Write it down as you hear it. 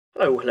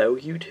Oh, hello,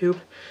 YouTube.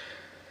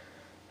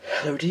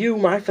 Hello to you,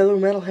 my fellow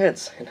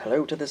metalheads, and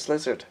hello to this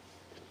lizard.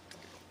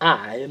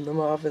 I am the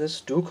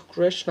marvelous Duke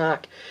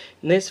Grishnak.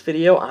 In this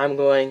video, I'm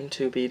going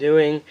to be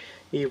doing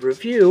a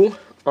review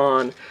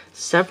on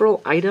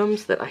several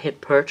items that I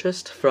had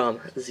purchased from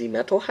the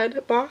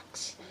Metalhead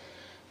box.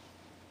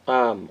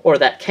 Or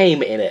that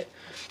came in it.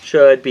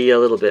 Should be a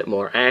little bit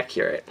more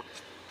accurate.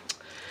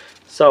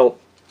 So,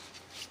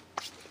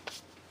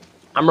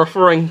 I'm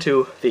referring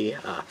to the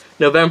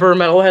November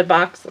Metalhead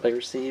box that I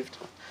received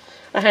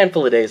a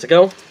handful of days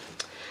ago.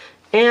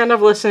 And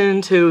I've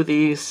listened to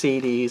these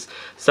CDs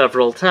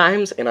several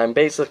times, and I'm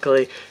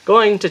basically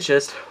going to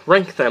just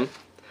rank them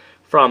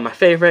from my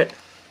favorite,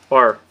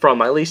 or from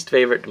my least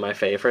favorite to my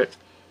favorite.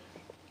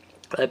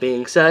 That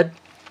being said,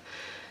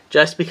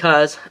 just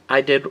because I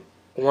did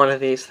one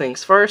of these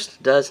things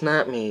first does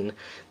not mean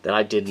that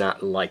I did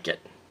not like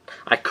it.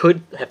 I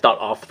could have thought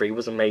all three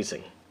was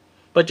amazing,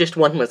 but just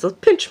one was a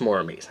pinch more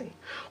amazing.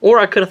 Or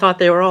I could have thought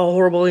they were all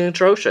horribly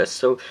atrocious,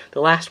 so the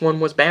last one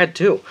was bad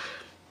too.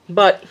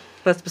 But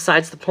that's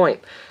besides the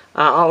point.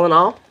 All in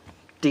all,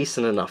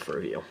 decent enough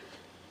review.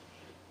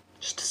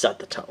 Just to set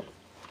the tone.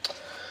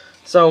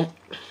 So,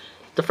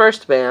 the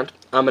first band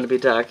I'm going to be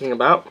talking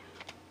about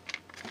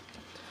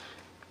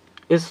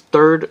is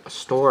Third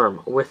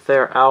Storm with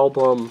their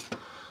album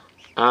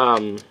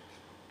Thantifaxath.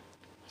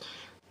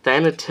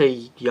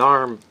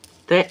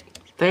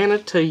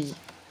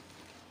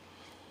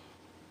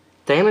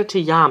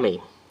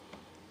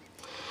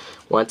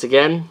 Once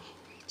again,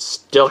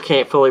 still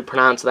can't fully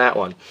pronounce that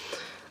one.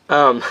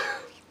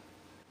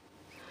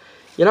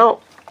 You know,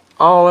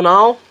 all in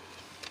all,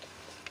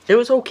 it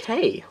was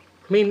okay.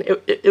 I mean,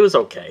 it was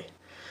okay.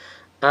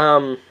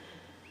 I'll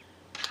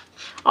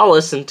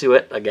listen to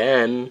it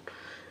again,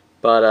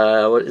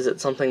 but what is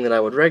it, something that I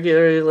would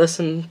regularly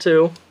listen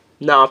to?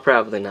 No,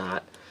 probably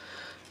not.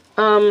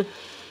 I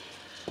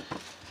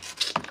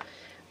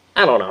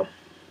don't know.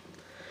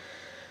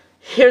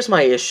 Here's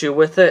my issue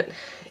with it,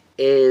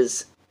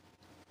 is,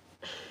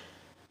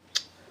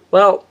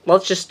 well,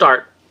 let's just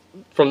start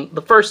from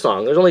the first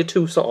song. There's only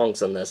 2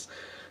 songs in this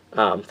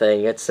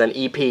thing. It's an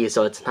EP,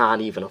 so it's not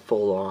even a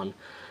full-on,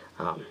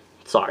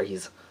 sorry,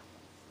 he's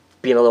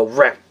being a little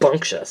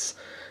rambunctious.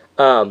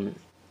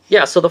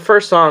 Yeah, so the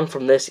first song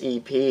from this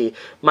EP,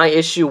 my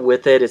issue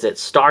with it is it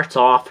starts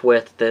off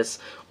with this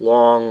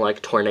long,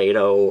 like,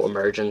 tornado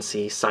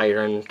emergency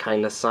siren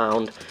kind of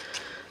sound.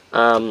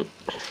 And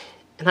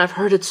I've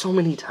heard it so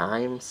many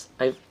times.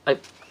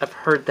 I've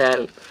heard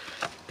that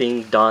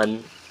being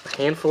done a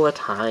handful of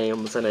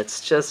times, and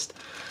it's just,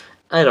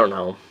 I don't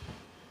know.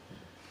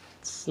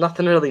 It's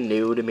nothing really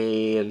new to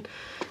me, and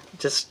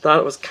just thought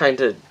it was kind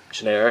of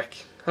generic.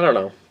 I don't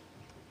know.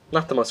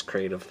 Not the most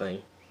creative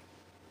thing.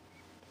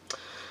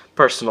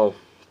 Personal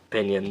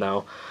opinion,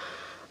 though.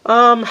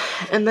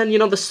 And then, you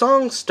know, the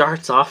song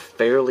starts off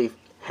fairly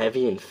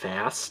heavy and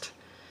fast.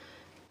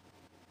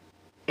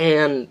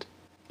 And,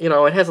 you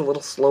know, it has a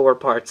little slower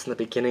parts in the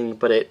beginning,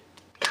 but it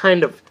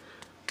kind of,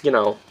 you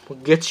know,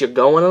 gets you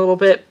going a little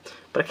bit.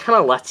 But it kind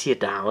of lets you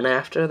down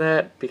after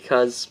that,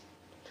 because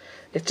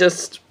it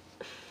just,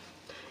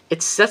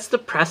 it sets the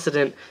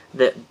precedent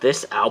that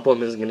this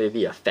album is going to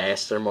be a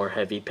faster, more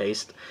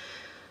heavy-paced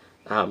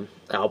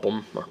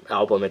album.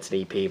 It's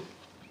an EP.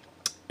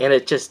 And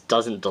it just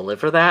doesn't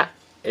deliver that.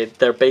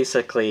 They're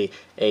basically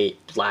a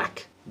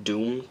black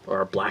doom, or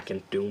a black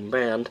and doom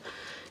band.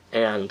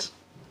 And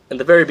in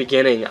the very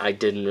beginning, I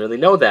didn't really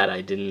know that.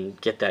 I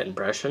didn't get that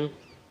impression.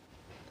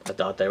 I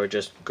thought they were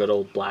just good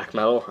old black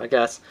metal, I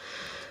guess.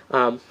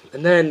 And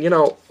then, you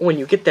know, when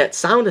you get that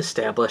sound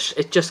established,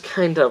 it just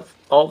kind of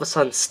all of a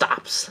sudden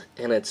stops.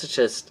 And it's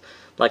just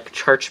like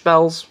church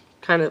bells,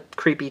 kind of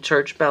creepy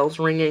church bells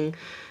ringing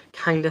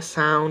kind of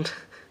sound.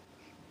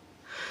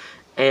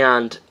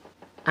 And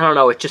I don't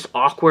know, it's just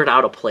awkward,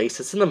 out of place.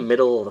 It's in the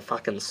middle of the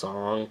fucking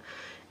song.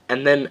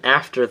 And then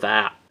after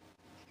that,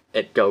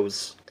 it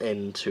goes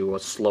into a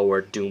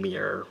slower,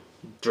 doomier,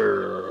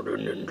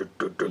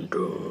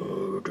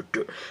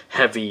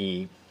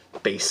 heavy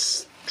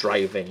bass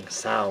driving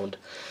sound.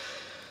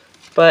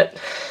 But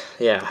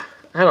yeah,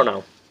 I don't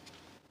know.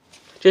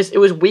 Just, it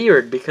was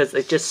weird because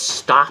it just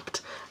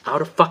stopped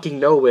out of fucking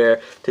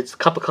nowhere to a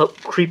couple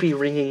creepy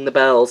ringing the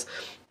bells,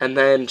 and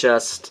then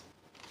just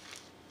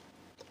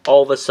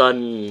all of a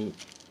sudden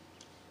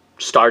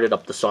started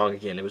up the song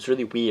again. It was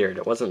really weird.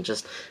 It wasn't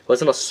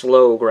a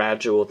slow,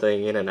 gradual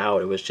thing in and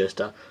out. It was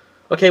just a,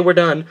 okay, we're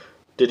done.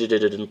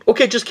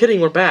 Okay, just kidding,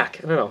 we're back.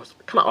 I don't know, it's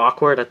kind of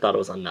awkward. I thought it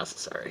was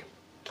unnecessary.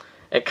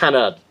 It kind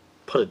of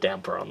put a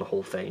damper on the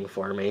whole thing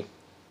for me,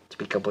 to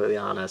be completely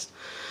honest.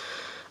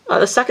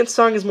 The second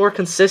song is more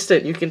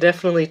consistent. You can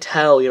definitely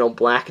tell, you know,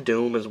 Black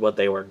Doom is what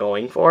they were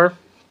going for.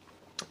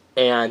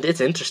 And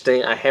it's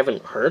interesting, I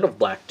haven't heard of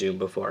Black Doom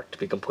before, to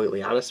be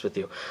completely honest with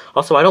you.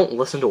 Also, I don't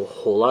listen to a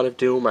whole lot of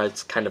Doom.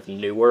 It's kind of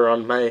newer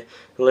on my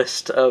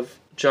list of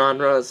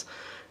genres.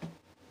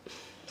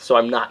 So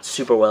I'm not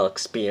super well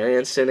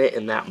experienced in it,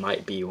 and that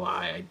might be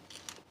why I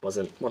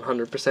wasn't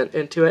 100%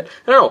 into it.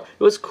 I don't know,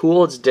 it was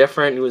cool, it's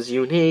different, it was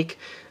unique.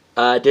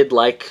 I did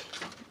like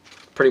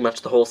pretty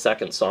much the whole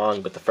second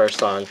song, but the first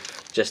song,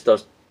 just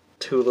those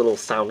two little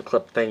sound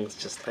clip things,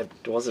 just I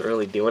wasn't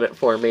really doing it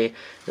for me.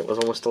 It was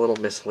almost a little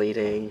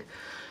misleading.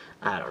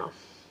 I don't know.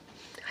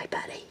 Hi,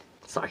 buddy.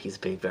 Sorry, he's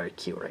being very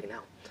cute right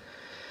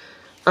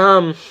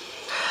now.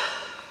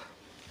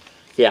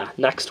 Yeah,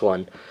 next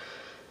one.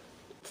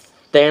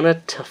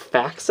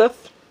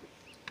 Thantifaxath.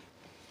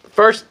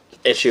 First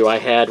issue I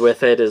had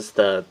with it is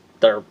their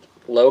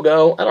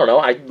logo. I don't know.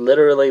 I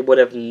literally would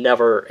have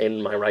never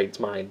in my right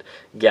mind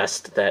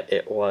guessed that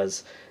it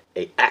was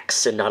a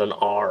X and not an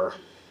R.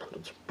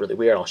 It's really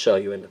weird. I'll show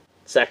you in a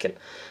second.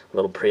 A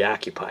little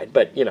preoccupied,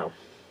 but you know.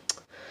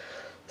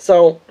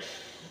 So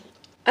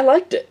I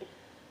liked it.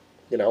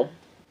 You know,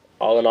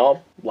 all in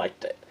all,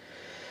 liked it.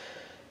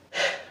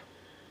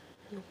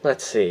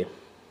 Let's see.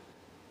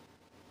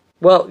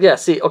 Well, yeah.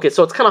 See, okay.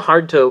 So it's kind of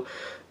hard to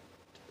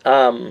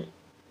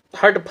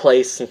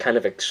place and kind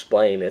of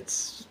explain.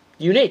 It's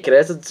unique. It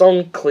has its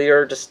own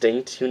clear,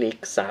 distinct,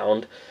 unique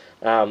sound,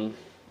 and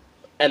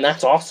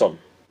that's awesome.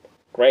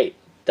 Great.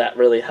 That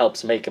really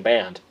helps make a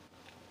band.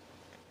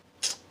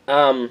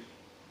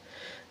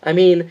 I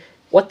mean,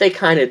 what they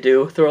kind of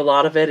do through a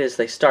lot of it is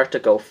they start to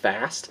go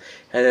fast,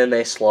 and then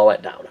they slow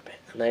it down a bit.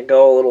 And they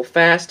go a little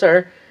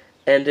faster,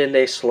 and then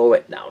they slow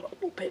it down a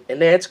little bit. And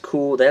that's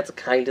cool. That's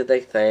kind of the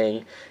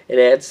thing. It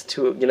adds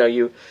to, you know,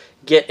 you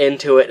get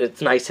into it,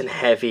 it's nice and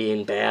heavy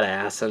and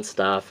badass and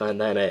stuff,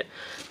 and then it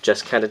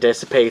just kind of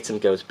dissipates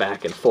and goes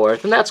back and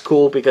forth. And that's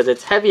cool because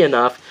it's heavy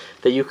enough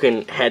that you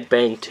can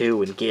headbang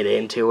to and get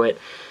into it,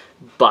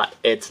 but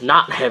it's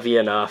not heavy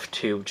enough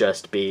to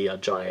just be a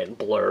giant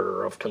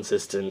blur of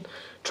consistent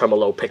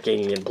tremolo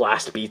picking and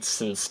blast beats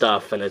and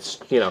stuff. And it's,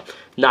 you know,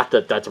 not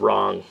that that's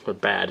wrong or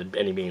bad at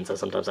any means.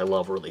 Sometimes I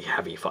love really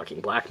heavy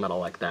fucking black metal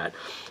like that,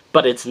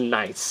 but it's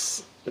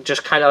nice. It's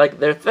just kind of like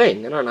their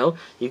thing. I don't know.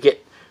 You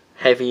get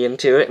heavy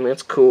into it and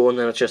it's cool, and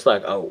then it's just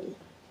like, oh,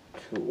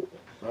 cool.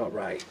 All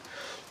right.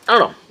 I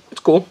don't know.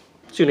 It's cool.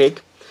 It's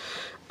unique.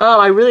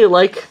 I really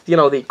like, you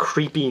know, the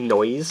creepy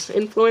noise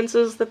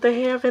influences that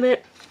they have in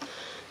it.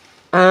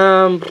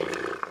 And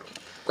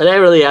that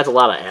really adds a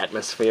lot of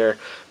atmosphere,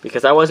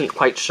 because I wasn't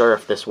quite sure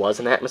if this was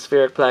an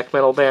atmospheric black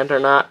metal band or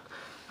not.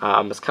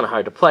 It's kind of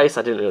hard to place.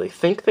 I didn't really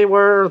think they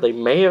were. They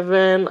may have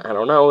been. I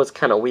don't know. It's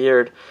kind of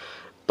weird.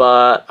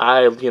 But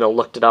I, you know,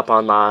 looked it up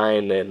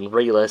online and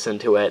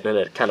re-listened to it, and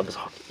it kind of was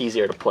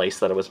easier to place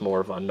that it was more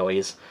of a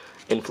noise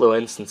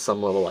influence and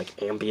some little, like,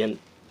 ambient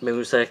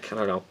music. I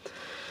don't know.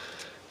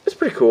 It's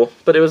pretty cool,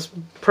 but it was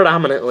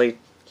predominantly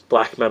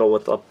black metal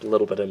with a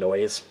little bit of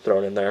noise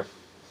thrown in there.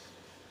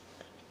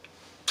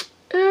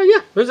 Yeah,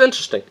 it was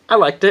interesting. I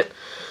liked it.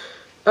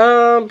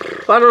 I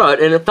don't know,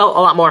 and it felt a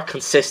lot more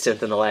consistent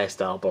than the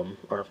last album,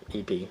 or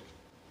EP. It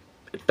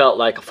felt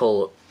like a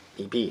full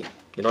EP.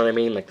 You know what I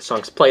mean? Like the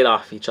songs played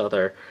off each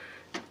other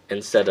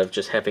instead of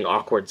just having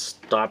awkward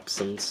stops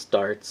and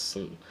starts.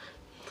 And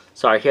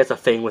sorry, he has a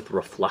thing with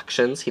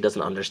reflections. He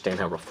doesn't understand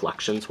how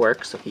reflections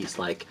work, so he's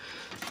like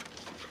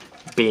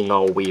being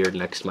all weird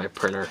next to my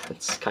printer.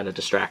 It's kind of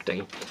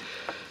distracting.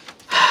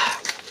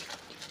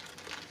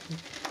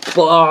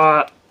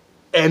 But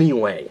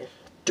anyway,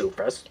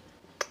 doofus,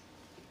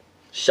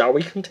 shall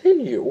we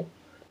continue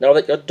now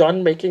that you're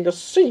done making a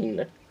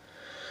scene?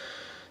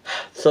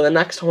 So the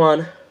next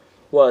one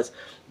was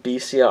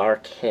Bestia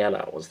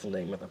Arcana was the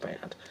name of the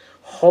band.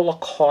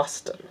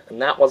 Holocaustin,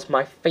 and that was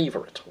my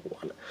favorite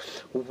one.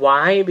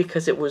 Why?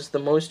 Because it was the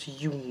most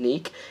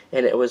unique,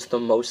 and it was the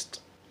most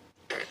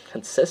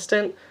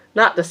consistent.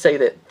 Not to say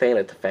that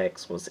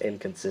Thantifax was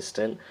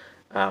inconsistent.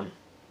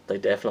 They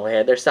definitely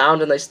had their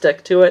sound, and they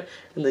stuck to it,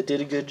 and they did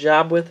a good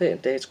job with it,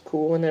 and it's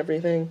cool and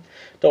everything.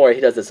 Don't worry,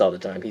 he does this all the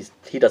time.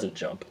 He doesn't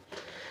jump.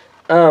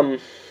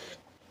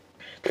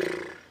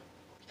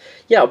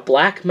 Yeah,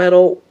 black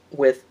metal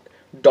with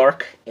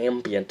dark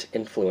ambient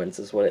influence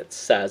is what it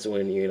says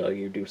when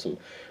you do some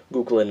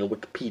Googling and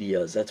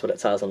Wikipedias. That's what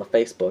it says on the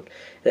Facebook.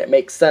 And it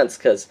makes sense,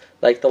 because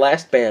like the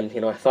last band,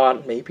 I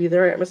thought maybe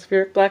they're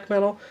atmospheric black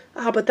metal.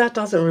 But that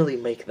doesn't really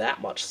make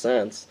that much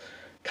sense.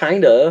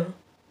 Kinda,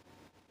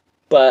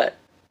 but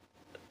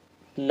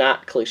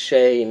not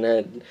cliche,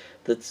 and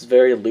that's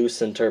very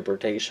loose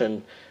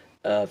interpretation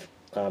of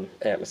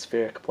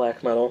atmospheric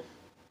black metal.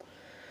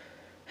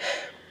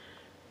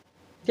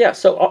 Yeah,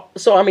 so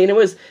I mean, it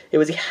was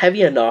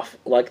heavy enough,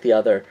 like the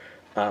other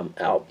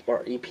album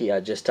or EP I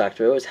just talked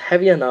about. It was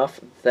heavy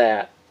enough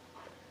that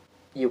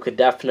you could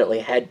definitely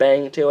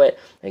headbang to it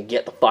and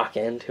get the fuck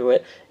into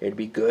it. It'd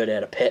be good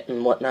at a pit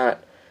and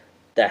whatnot.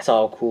 That's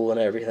all cool and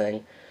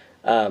everything.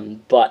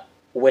 But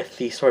with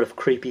the sort of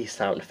creepy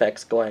sound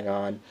effects going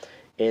on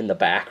in the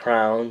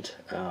background,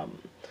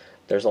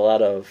 there's a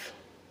lot of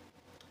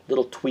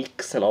little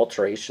tweaks and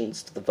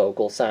alterations to the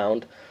vocal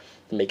sound,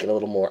 make it a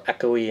little more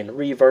echoey and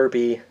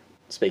reverby.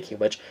 Speaking of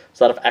which, there's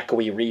a lot of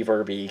echoey,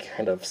 reverby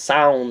kind of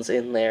sounds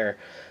in there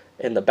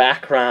in the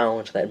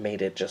background that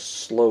made it just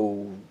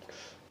slow,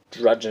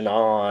 drudging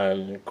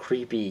on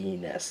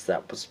creepiness.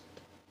 That was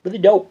really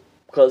dope,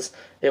 because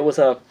it was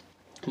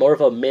more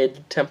of a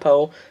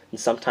mid-tempo and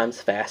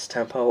sometimes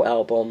fast-tempo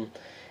album.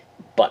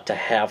 but to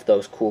have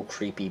those cool,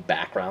 creepy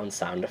background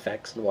sound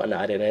effects and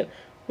whatnot in it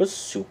was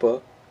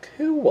super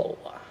cool.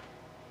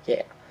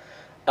 Yeah.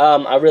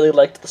 I really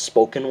liked the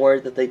spoken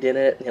word that they did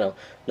in it. You know,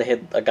 they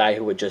had a guy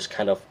who would just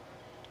kind of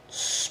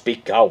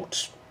speak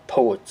out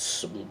poem-like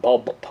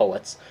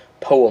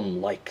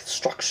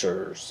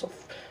structures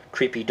of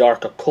creepy,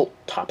 dark, occult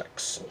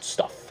topics and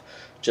stuff.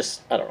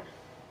 Just, I don't know.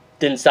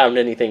 Didn't sound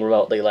anything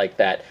remotely like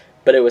that,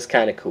 but it was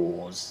kind of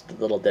cool. It was a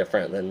little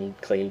different than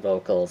clean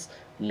vocals,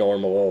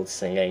 normal old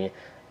singing. It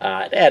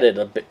added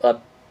a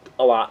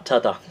lot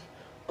to the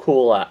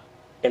cool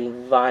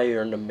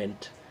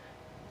environment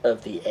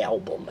of the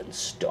album and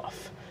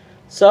stuff.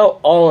 So,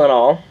 all in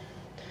all,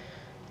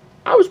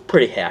 I was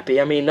pretty happy.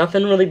 I mean,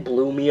 nothing really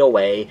blew me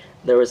away.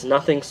 There was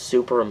nothing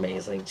super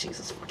amazing.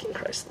 Jesus fucking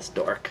Christ, this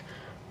dork.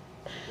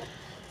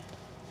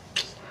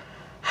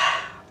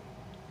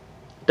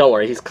 Don't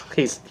worry,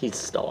 he's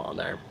still on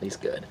there. He's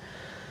good.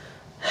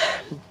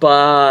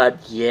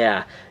 But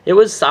yeah, it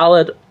was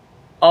solid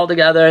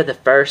altogether. The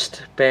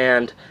first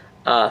band,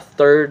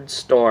 Third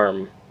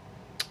Storm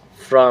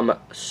from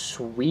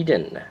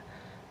Sweden.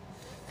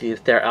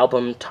 Their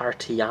album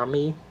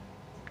Tartayami,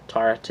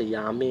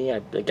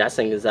 I'm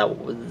guessing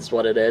is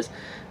what it is.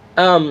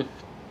 I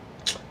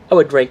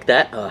would rank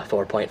that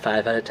 4.5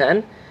 out of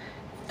 10.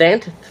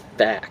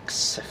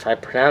 Thantifaxath, if I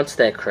pronounced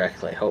that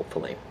correctly,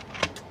 hopefully.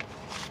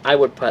 I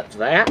would put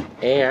that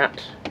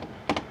at...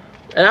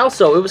 And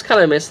also, it was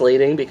kind of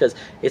misleading because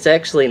it's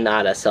actually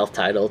not a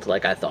self-titled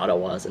like I thought it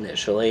was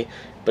initially,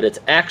 but it's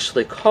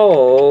actually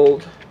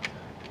called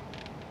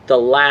the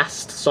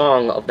last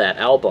song of that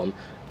album,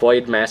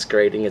 Void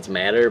Masquerading as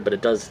Matter, but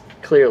it does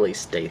clearly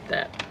state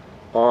that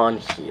on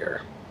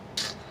here.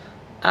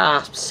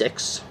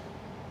 6.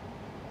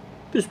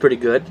 It was pretty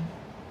good.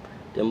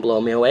 Didn't blow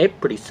me away.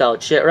 Pretty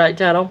solid shit, right,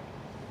 Tato?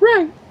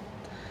 Right.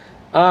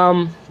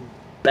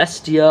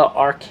 Bestia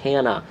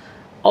Arcana.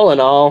 All in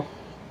all,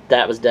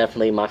 that was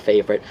definitely my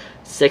favorite.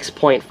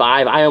 6.5.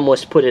 I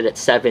almost put it at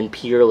 7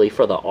 purely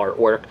for the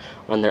artwork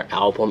on their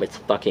album. It's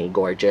fucking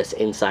gorgeous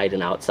inside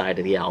and outside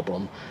of the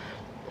album.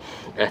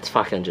 It's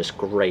fucking just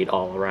great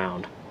all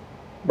around.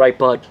 Right,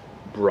 bud?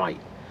 Right.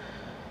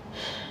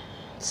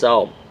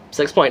 So,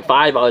 6.5,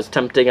 I was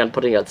tempting on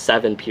putting at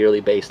 7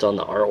 purely based on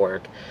the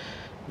artwork.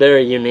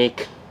 Very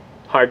unique.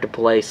 Hard to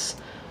place.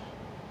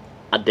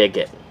 I dig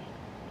it.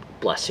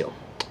 Bless you.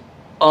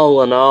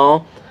 All in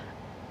all,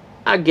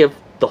 I give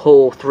the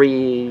whole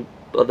 3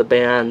 of the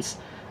bands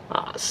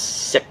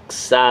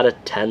 6 out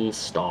of 10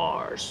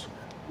 stars.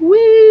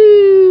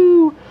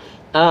 Woo!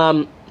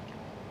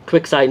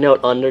 Quick side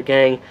note,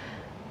 Undergang,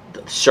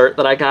 the shirt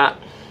that I got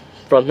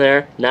from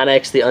there, not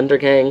actually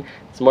Undergang,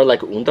 it's more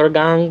like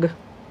Untergang.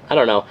 I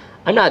don't know.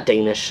 I'm not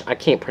Danish. I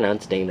can't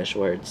pronounce Danish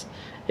words.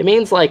 It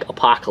means like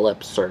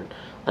apocalypse or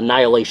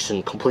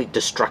annihilation, complete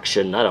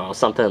destruction. I don't know,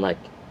 something like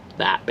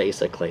that,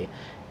 basically,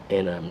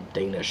 in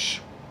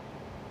Danish.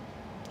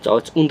 So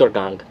it's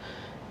Untergang.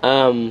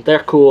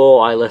 They're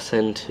cool. I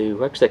listened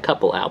to actually a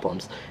couple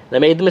albums. And I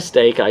made the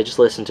mistake. I just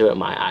listened to it on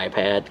my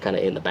iPad, kind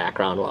of in the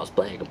background while I was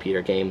playing a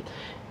computer game.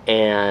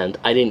 And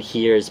I didn't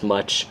hear as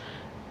much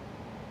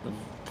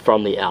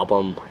from the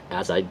album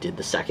as I did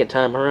the second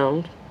time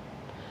around.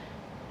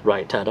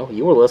 Right, Tato?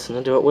 You were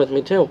listening to it with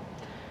me, too.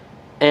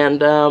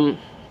 And,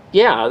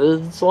 yeah,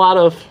 there's a lot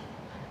of...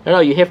 I don't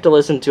know, you have to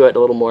listen to it a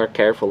little more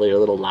carefully, a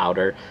little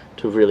louder,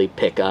 to really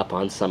pick up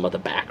on some of the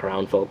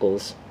background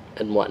vocals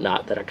and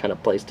whatnot that are kind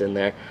of placed in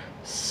there.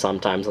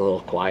 Sometimes a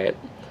little quiet.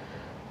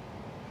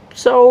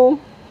 So,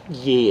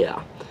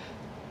 yeah.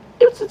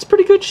 It's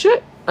pretty good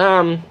shit.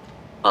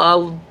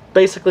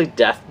 Basically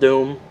death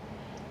doom.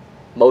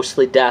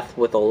 Mostly death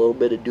with a little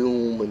bit of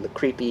doom and the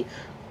creepy,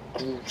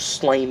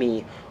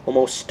 slimy,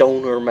 almost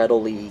stoner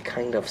metal-y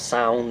kind of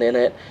sound in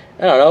it.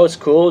 I don't know, it's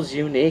cool, it's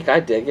unique, I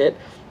dig it.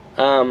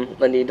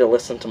 I need to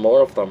listen to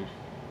more of them,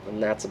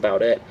 and that's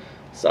about it.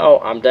 So,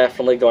 I'm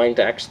definitely going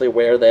to actually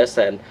wear this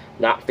and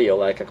not feel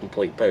like a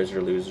complete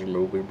poser loser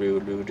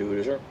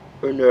loser.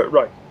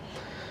 Right.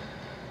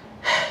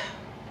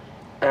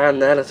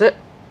 And that is it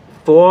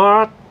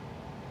for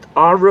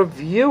our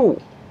review.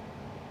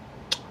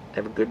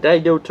 Have a good day,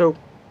 you two.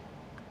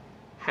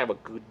 Have a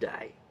good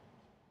day.